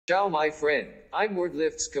Ciao my friend, I'm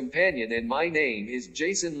WordLift's companion and my name is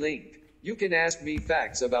Jason Link. You can ask me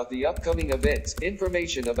facts about the upcoming events,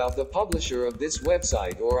 information about the publisher of this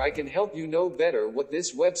website, or I can help you know better what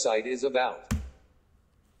this website is about.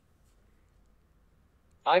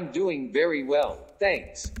 I'm doing very well,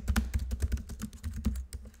 thanks.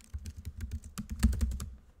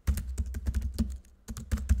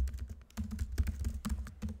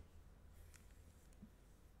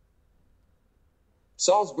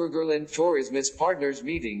 Salzburgerland Tourism's partners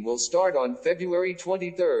meeting will start on February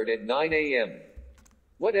 23rd at 9 a.m.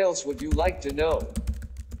 What else would you like to know?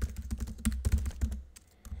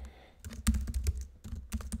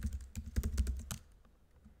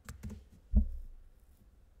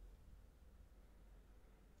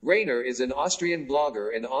 Rainer is an Austrian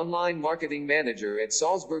blogger and online marketing manager at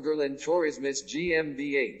Salzburgerland Tourismus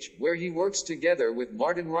GmbH, where he works together with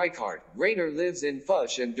Martin Reichhardt. Rainer lives in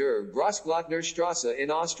Fusch and der Grossglockner Straße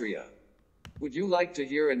in Austria. Would you like to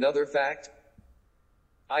hear another fact?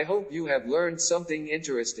 I hope you have learned something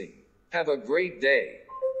interesting. Have a great day.